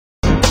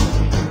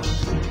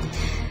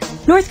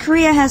North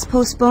Korea has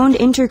postponed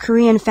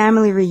inter-Korean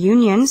family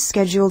reunions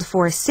scheduled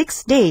for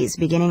 6 days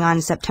beginning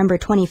on September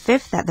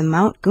 25th at the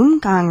Mount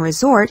Gumgang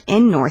Resort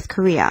in North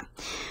Korea.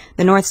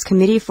 The North's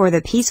Committee for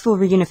the Peaceful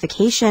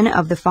Reunification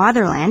of the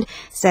Fatherland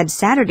said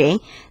Saturday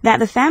that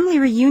the family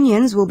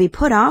reunions will be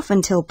put off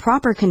until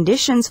proper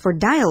conditions for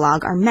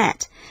dialogue are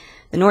met.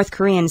 The North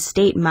Korean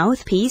state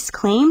mouthpiece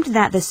claimed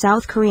that the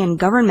South Korean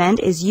government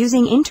is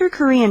using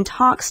inter-Korean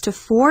talks to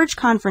forge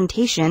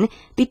confrontation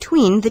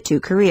between the two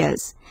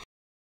Koreas.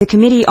 The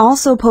committee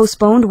also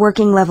postponed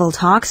working-level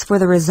talks for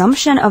the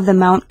resumption of the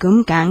Mount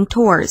Gumgang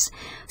tours.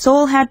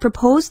 Seoul had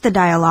proposed the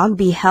dialogue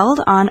be held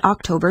on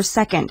October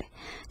 2nd.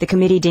 The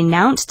committee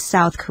denounced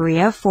South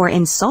Korea for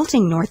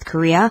insulting North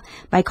Korea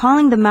by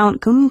calling the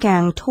Mount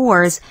Gumgang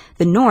tours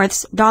the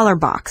North's dollar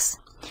box.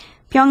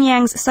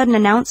 Pyeongyang's sudden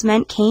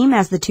announcement came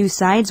as the two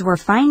sides were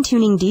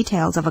fine-tuning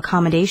details of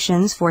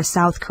accommodations for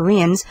South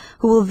Koreans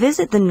who will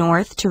visit the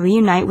North to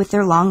reunite with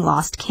their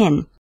long-lost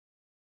kin.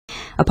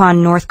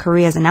 Upon North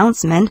Korea's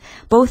announcement,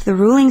 both the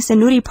ruling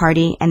Saenuri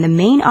Party and the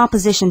main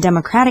opposition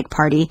Democratic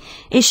Party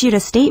issued a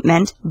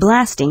statement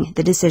blasting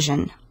the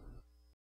decision.